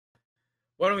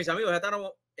Bueno, mis amigos, ya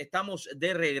estamos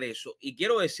de regreso y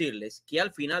quiero decirles que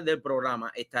al final del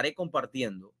programa estaré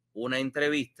compartiendo una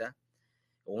entrevista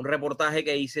o un reportaje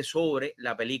que hice sobre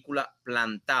la película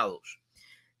Plantados.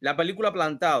 La película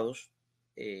Plantados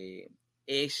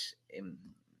es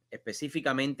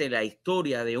específicamente la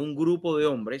historia de un grupo de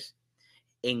hombres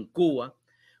en Cuba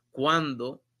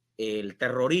cuando el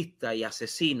terrorista y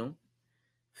asesino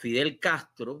Fidel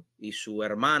Castro y su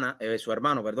hermano, su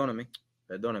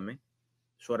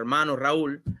hermano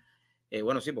Raúl,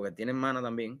 bueno, sí, porque tiene hermana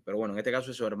también, pero bueno, en este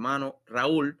caso es su hermano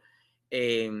Raúl,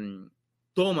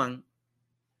 toman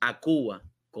a Cuba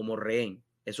como rehén.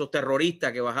 Esos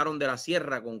terroristas que bajaron de la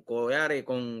sierra con collares,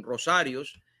 con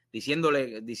rosarios,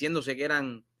 diciéndose que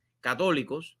eran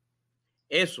católicos,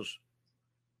 esos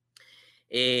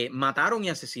mataron y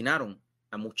asesinaron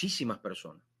a muchísimas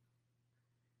personas.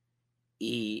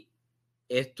 Y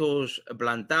estos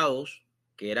plantados,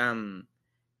 que eran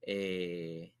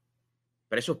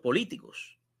presos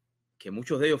políticos, que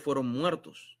muchos de ellos fueron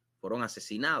muertos, fueron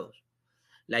asesinados.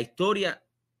 La historia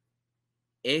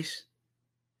es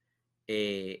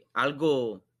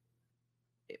algo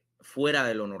fuera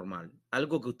de lo normal,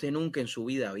 algo que usted nunca en su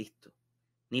vida ha visto,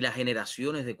 ni las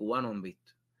generaciones de cubanos han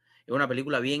visto. Es una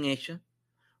película bien hecha,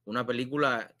 una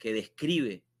película que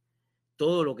describe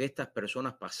todo lo que estas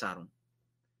personas pasaron.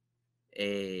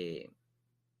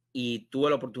 Y tuve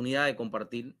la oportunidad de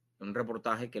compartir un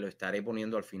reportaje que lo estaré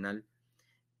poniendo al final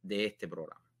de este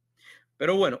programa.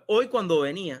 Pero bueno, hoy cuando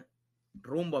venía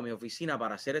rumbo a mi oficina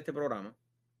para hacer este programa,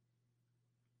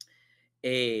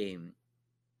 en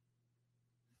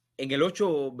el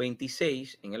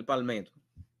 826, en el Palmetto,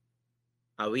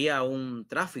 había un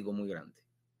tráfico muy grande.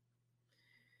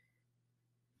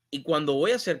 Y cuando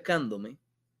voy acercándome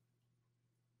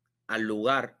al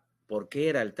lugar, por qué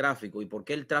era el tráfico y por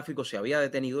qué el tráfico se había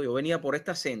detenido, yo venía por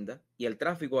esta senda y el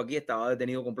tráfico aquí estaba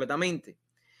detenido completamente.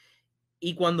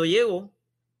 Y cuando llego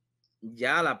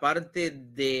ya a la parte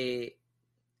de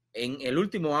en el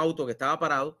último auto que estaba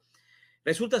parado,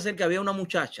 resulta ser que había una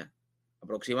muchacha,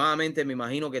 aproximadamente me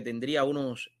imagino que tendría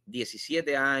unos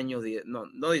 17 años,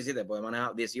 no 17, puede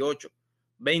manejar 18,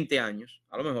 20 años,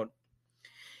 a lo mejor,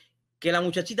 que la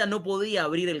muchachita no podía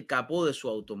abrir el capó de su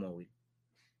automóvil.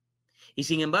 Y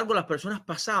sin embargo, las personas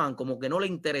pasaban como que no le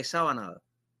interesaba nada,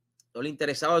 no le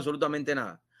interesaba absolutamente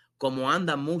nada, como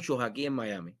andan muchos aquí en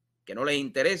Miami, que no les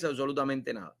interesa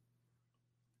absolutamente nada.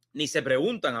 Ni se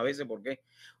preguntan a veces por qué.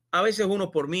 A veces unos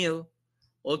por miedo,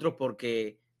 otros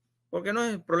porque no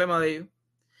es el problema de ellos.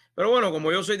 Pero bueno,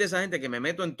 como yo soy de esa gente que me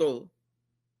meto en todo,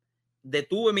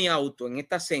 detuve mi auto en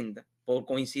esta senda. Por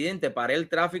coincidente, paré el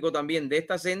tráfico también de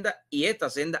esta senda y esta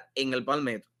senda en el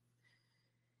Palmetto.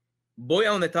 Voy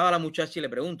a donde estaba la muchacha y le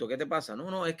pregunto, ¿qué te pasa?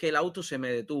 No, es que el auto se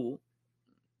me detuvo,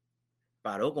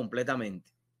 paró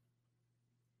completamente.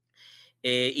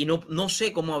 Y no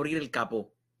sé cómo abrir el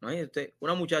capó. ¿No?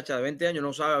 Una muchacha de 20 años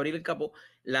no sabe abrir el capó.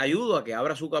 La ayudo a que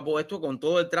abra su capó, esto con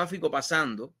todo el tráfico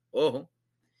pasando. Ojo.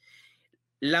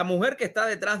 La mujer que está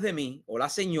detrás de mí, o la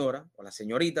señora, o la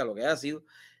señorita, lo que haya sido,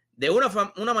 de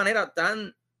una manera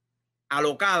tan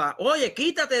alocada, oye,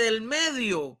 quítate del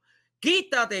medio,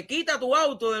 quita tu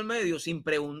auto del medio, sin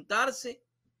preguntarse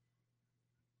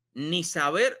ni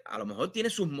saber, a lo mejor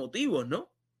tiene sus motivos,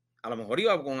 ¿no? A lo mejor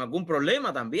iba con algún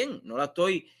problema también, no la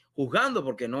estoy juzgando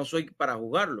porque no soy para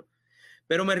juzgarlo,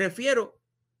 pero me refiero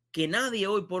que nadie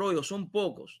hoy por hoy, o son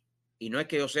pocos, y no es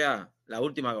que yo sea la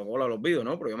última Coca-Cola los olvido,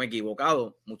 ¿no? Porque yo me he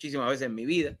equivocado muchísimas veces en mi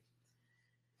vida,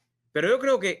 pero yo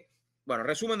creo que, bueno,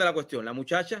 resumen de la cuestión, la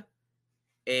muchacha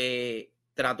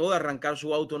trató de arrancar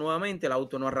su auto nuevamente, el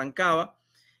auto no arrancaba,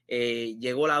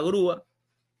 llegó la grúa,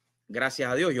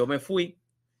 gracias a Dios yo me fui,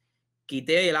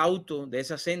 quité el auto de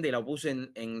esa senda y la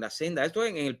puse en la senda. Esto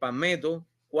es en el Palmetto,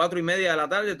 4:30 de la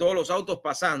tarde, todos los autos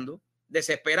pasando,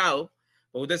 desesperados.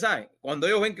 Porque usted sabe, cuando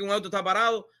ellos ven que un auto está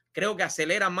parado, creo que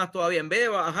aceleran más todavía. En vez de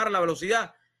bajar la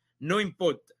velocidad, no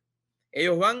importa.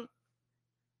 Ellos van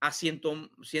a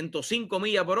 105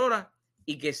 millas por hora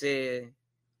y que se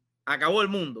acabó el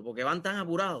mundo, porque van tan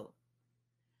apurados.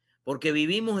 Porque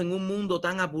vivimos en un mundo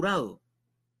tan apurado.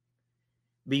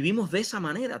 Vivimos de esa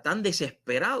manera, tan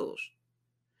desesperados,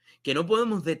 que no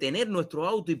podemos detener nuestro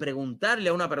auto y preguntarle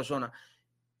a una persona,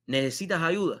 ¿necesitas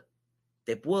ayuda?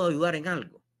 ¿Te puedo ayudar en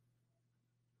algo?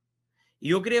 Y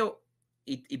yo creo,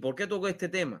 ¿y por qué toco este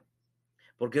tema?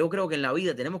 Porque yo creo que en la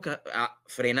vida tenemos que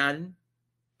frenar,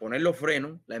 poner los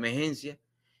frenos, la emergencia,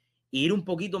 e ir un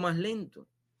poquito más lento.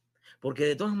 Porque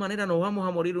de todas maneras nos vamos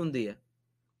a morir un día.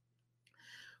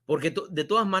 Porque de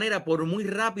todas maneras, por muy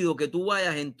rápido que tú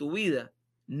vayas en tu vida,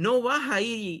 no vas a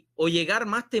ir o llegar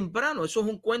más temprano. Eso es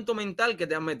un cuento mental que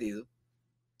te han metido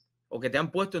o que te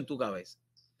han puesto en tu cabeza.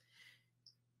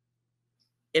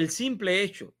 El simple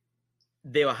hecho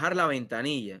de bajar la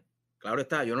ventanilla, claro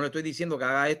está, yo no le estoy diciendo que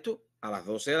haga esto a las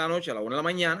 12 de la noche, a la 1 de la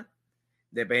mañana,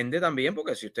 depende también,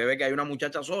 porque si usted ve que hay una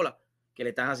muchacha sola que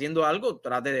le están haciendo algo,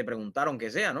 trate de preguntar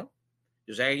aunque sea, ¿no?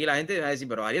 Yo sé que aquí la gente va a decir,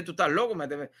 pero Ariel, tú estás loco,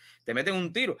 te meten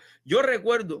un tiro. Yo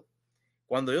recuerdo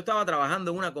cuando yo estaba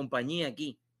trabajando en una compañía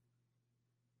aquí,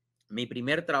 mi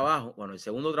primer trabajo, bueno, el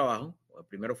segundo trabajo, el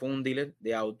primero fue un dealer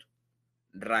de auto,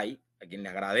 Ray, a quien le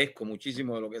agradezco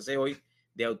muchísimo de lo que sé hoy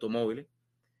de automóviles.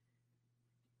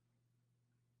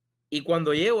 Y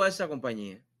cuando llego a esa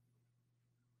compañía,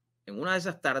 en una de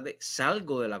esas tardes,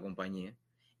 salgo de la compañía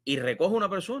y recojo una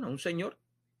persona, un señor.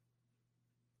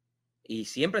 Y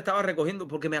siempre estaba recogiendo,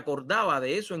 porque me acordaba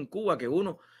de eso en Cuba, que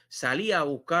uno salía a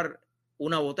buscar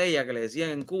una botella que le decían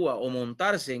en Cuba o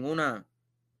montarse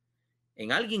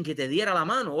en alguien que te diera la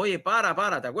mano. Oye,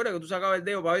 para. ¿Te acuerdas que tú sacabas el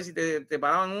dedo para ver si te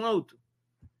paraban en un auto?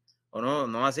 O no,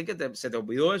 no, así que se te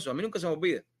olvidó eso. A mí nunca se me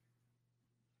olvida.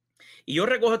 Y yo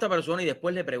recojo a esta persona y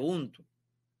después le pregunto.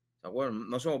 ¿De acuerdo?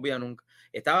 No se me olvida nunca.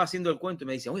 Estaba haciendo el cuento y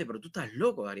me dice, oye, pero tú estás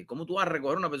loco, Dari. ¿Cómo tú vas a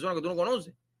recoger a una persona que tú no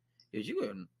conoces? Y yo, chico,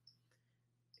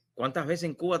 ¿cuántas veces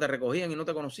en Cuba te recogían y no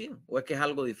te conocían? ¿O es que es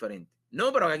algo diferente?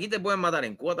 No, pero aquí te pueden matar.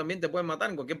 En Cuba también te pueden matar,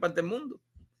 en cualquier parte del mundo.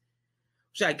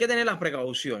 O sea, hay que tener las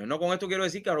precauciones. No con esto quiero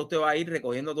decir que ahora usted va a ir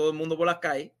recogiendo a todo el mundo por las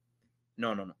calles.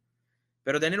 No.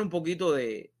 Pero tener un poquito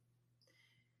de,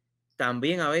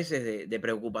 también a veces de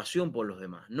preocupación por los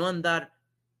demás. No andar,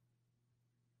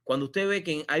 cuando usted ve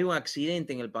que hay un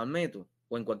accidente en el Palmetto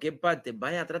o en cualquier parte,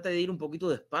 vaya, trate de ir un poquito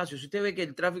despacio. Si usted ve que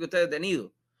el tráfico está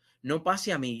detenido, no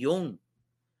pase a millón.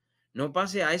 No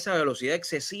pase a esa velocidad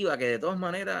excesiva que de todas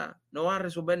maneras no va a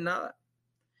resolver nada.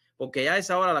 Porque ya a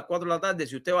esa hora, a las 4 de la tarde,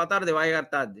 si usted va tarde, va a llegar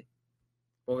tarde.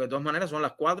 Porque de todas maneras son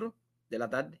las 4 de la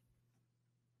tarde.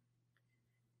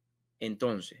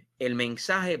 Entonces, el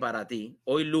mensaje para ti,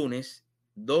 hoy lunes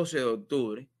 12 de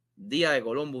octubre, día de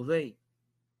Columbus Day,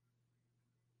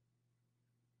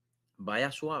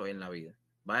 vaya suave en la vida,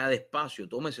 vaya despacio,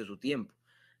 tómese su tiempo,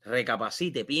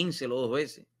 recapacite, piénselo 2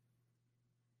 veces,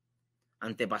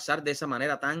 ante pasar de esa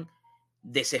manera tan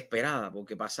desesperada,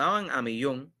 porque pasaban a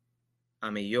millón.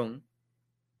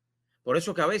 Por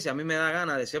eso que a veces a mí me da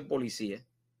ganas de ser policía,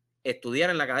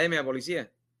 estudiar en la academia de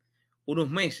policía unos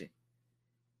meses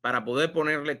para poder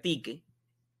ponerle ticket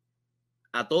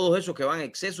a todos esos que van a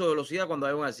exceso de velocidad cuando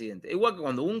hay un accidente. Igual que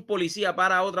cuando un policía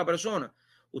para a otra persona,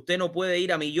 usted no puede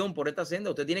ir a millón por esta senda,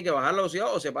 usted tiene que bajar la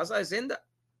velocidad o se pasa de senda.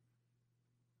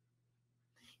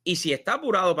 Y si está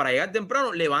apurado para llegar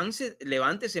temprano,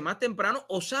 levántese más temprano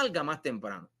o salga más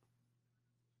temprano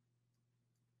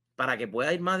para que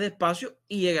pueda ir más despacio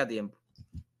y llegue a tiempo.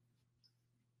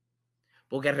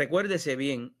 Porque recuérdese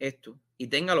bien esto y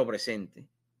téngalo presente.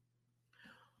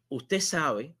 Usted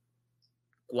sabe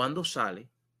cuándo sale,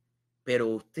 pero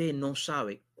usted no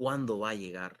sabe cuándo va a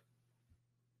llegar.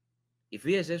 Y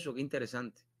fíjese eso, qué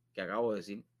interesante que acabo de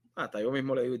decir. Hasta yo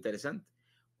mismo le digo interesante.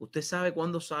 Usted sabe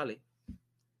cuándo sale,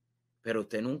 pero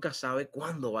usted nunca sabe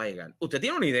cuándo va a llegar. Usted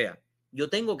tiene una idea. Yo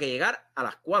tengo que llegar a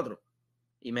las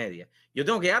 4:30. Yo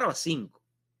tengo que llegar a las 5.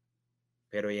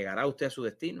 Pero ¿llegará usted a su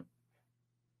destino?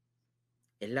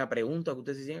 Es la pregunta que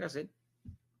usted se tiene que hacer.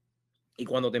 Y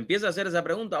cuando te empiezas a hacer esa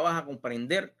pregunta, vas a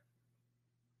comprender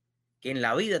que en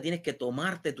la vida tienes que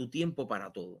tomarte tu tiempo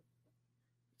para todo.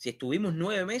 Si estuvimos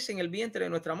 9 meses en el vientre de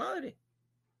nuestra madre,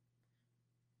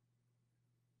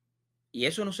 y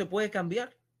eso no se puede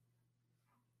cambiar,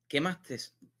 ¿qué más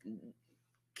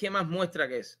muestra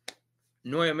que es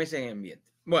 9 meses en el vientre?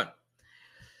 Bueno,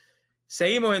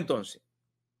 seguimos entonces.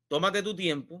 Tómate tu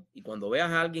tiempo y cuando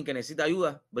veas a alguien que necesita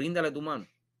ayuda, bríndale tu mano.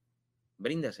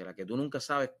 Bríndasela, que tú nunca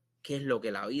sabes qué es lo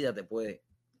que la vida te puede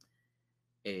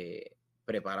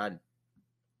preparar.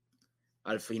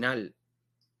 Al final,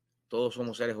 todos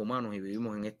somos seres humanos y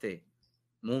vivimos en este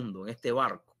mundo, en este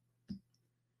barco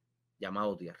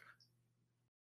llamado Tierra.